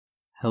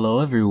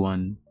Hello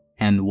everyone,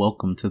 and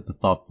welcome to the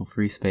Thoughtful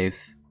Free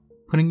Space,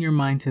 putting your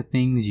mind to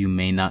things you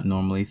may not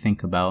normally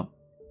think about.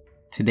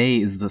 Today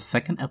is the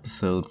second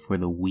episode for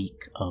the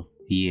week of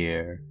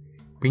fear,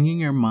 bringing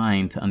your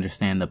mind to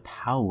understand the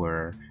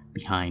power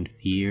behind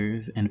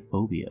fears and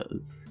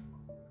phobias.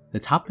 The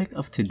topic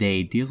of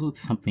today deals with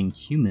something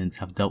humans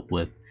have dealt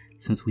with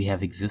since we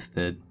have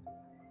existed.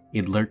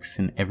 It lurks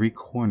in every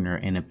corner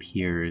and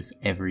appears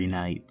every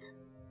night.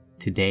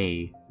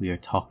 Today, we are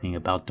talking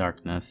about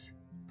darkness.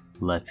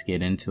 Let's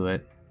get into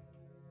it.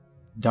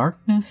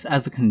 Darkness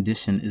as a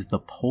condition is the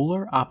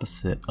polar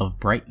opposite of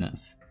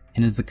brightness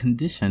and is the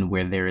condition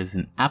where there is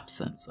an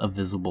absence of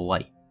visible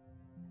light.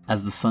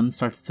 As the sun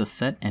starts to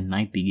set and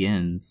night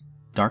begins,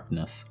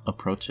 darkness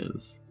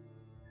approaches.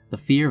 The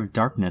fear of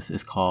darkness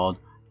is called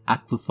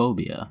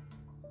Nyctophobia,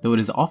 though it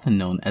is often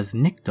known as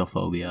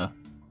Nyctophobia.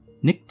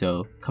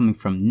 Nycto coming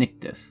from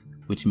nyctus,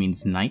 which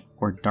means night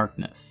or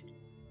darkness,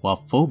 while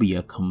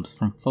phobia comes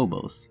from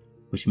phobos,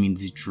 which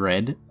means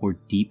dread or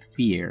deep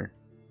fear.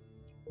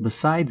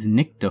 Besides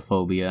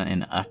Nyctophobia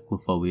and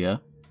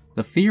Nyctophobia,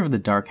 the fear of the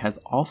dark has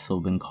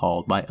also been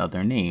called by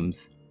other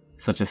names,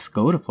 such as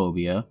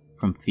Scotophobia,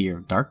 from fear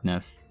of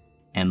darkness,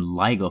 and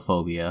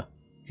Lygophobia,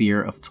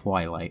 fear of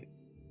twilight.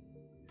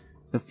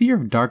 The fear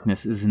of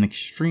darkness is an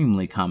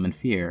extremely common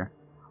fear,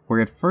 where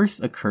it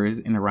first occurs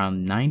in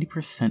around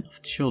 90%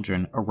 of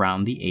children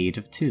around the age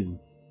of 2.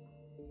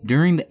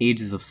 During the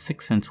ages of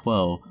 6 and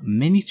 12,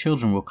 many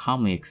children will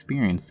commonly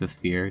experience this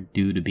fear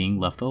due to being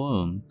left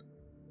alone.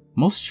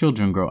 Most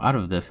children grow out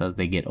of this as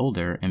they get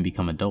older and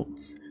become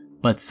adults,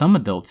 but some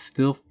adults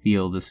still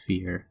feel this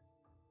fear.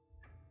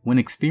 When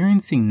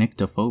experiencing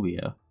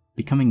nyctophobia,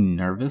 becoming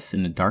nervous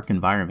in a dark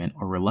environment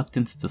or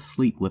reluctance to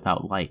sleep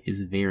without light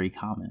is very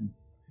common.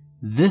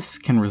 This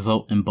can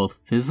result in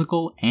both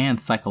physical and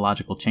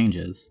psychological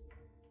changes.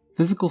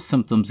 Physical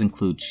symptoms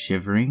include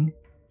shivering,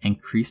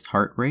 increased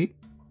heart rate,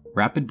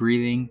 rapid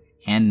breathing,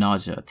 and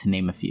nausea, to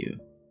name a few.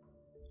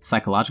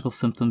 Psychological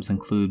symptoms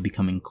include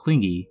becoming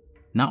clingy,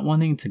 not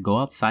wanting to go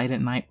outside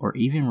at night, or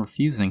even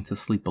refusing to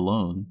sleep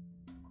alone.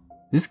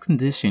 This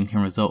condition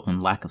can result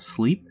in lack of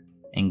sleep,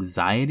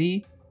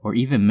 anxiety, or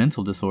even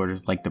mental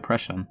disorders like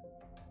depression.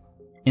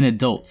 In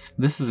adults,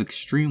 this is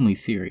extremely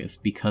serious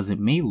because it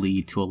may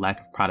lead to a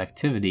lack of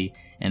productivity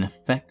and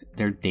affect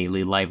their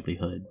daily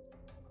livelihood.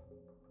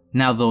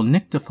 Now, though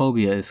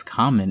nyctophobia is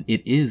common,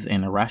 it is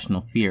an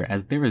irrational fear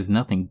as there is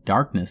nothing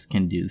darkness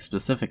can do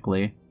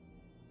specifically.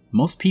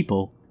 Most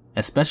people,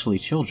 especially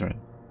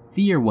children,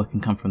 fear what can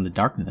come from the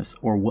darkness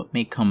or what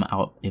may come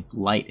out if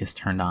light is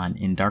turned on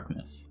in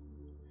darkness.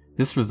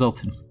 This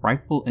results in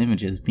frightful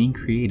images being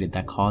created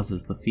that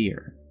causes the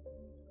fear.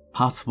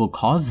 Possible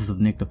causes of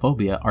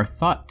nyctophobia are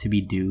thought to be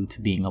due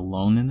to being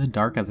alone in the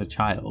dark as a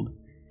child,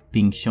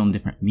 being shown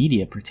different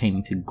media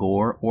pertaining to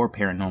gore or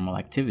paranormal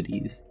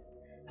activities,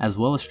 as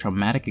well as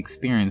traumatic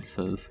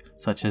experiences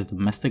such as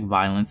domestic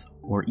violence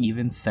or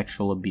even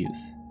sexual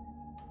abuse.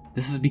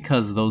 This is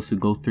because those who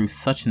go through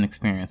such an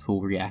experience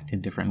will react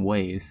in different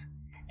ways,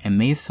 and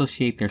may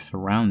associate their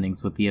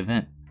surroundings with the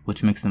event,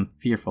 which makes them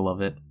fearful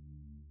of it.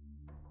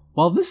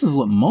 While this is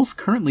what most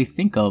currently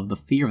think of the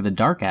fear of the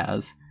dark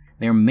as,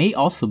 there may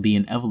also be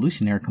an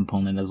evolutionary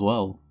component as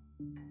well.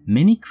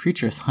 Many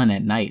creatures hunt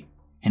at night,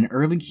 and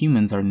early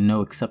humans are no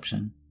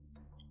exception.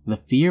 The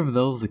fear of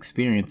those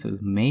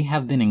experiences may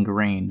have been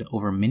ingrained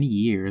over many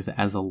years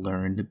as a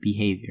learned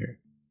behavior.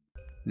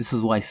 This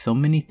is why so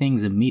many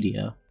things in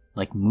media,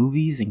 like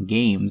movies and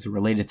games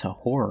related to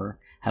horror,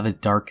 have a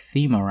dark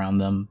theme around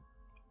them.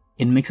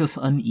 It makes us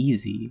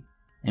uneasy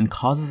and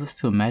causes us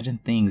to imagine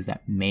things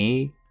that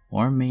may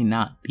or may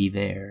not be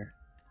there.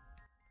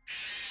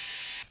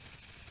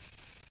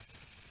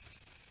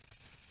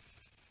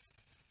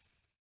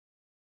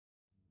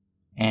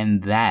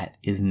 And that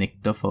is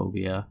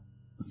Nyctophobia,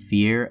 the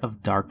fear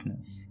of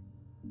darkness.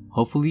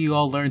 Hopefully you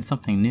all learned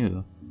something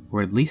new,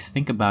 or at least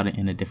think about it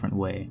in a different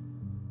way.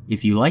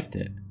 If you liked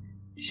it,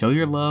 show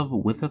your love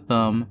with a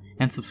thumb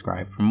and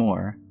subscribe for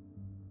more.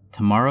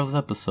 Tomorrow's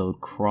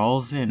episode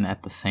crawls in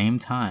at the same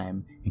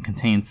time and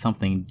contains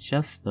something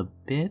just a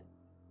bit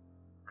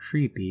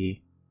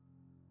creepy.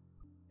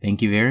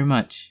 Thank you very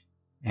much,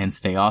 and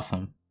stay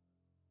awesome.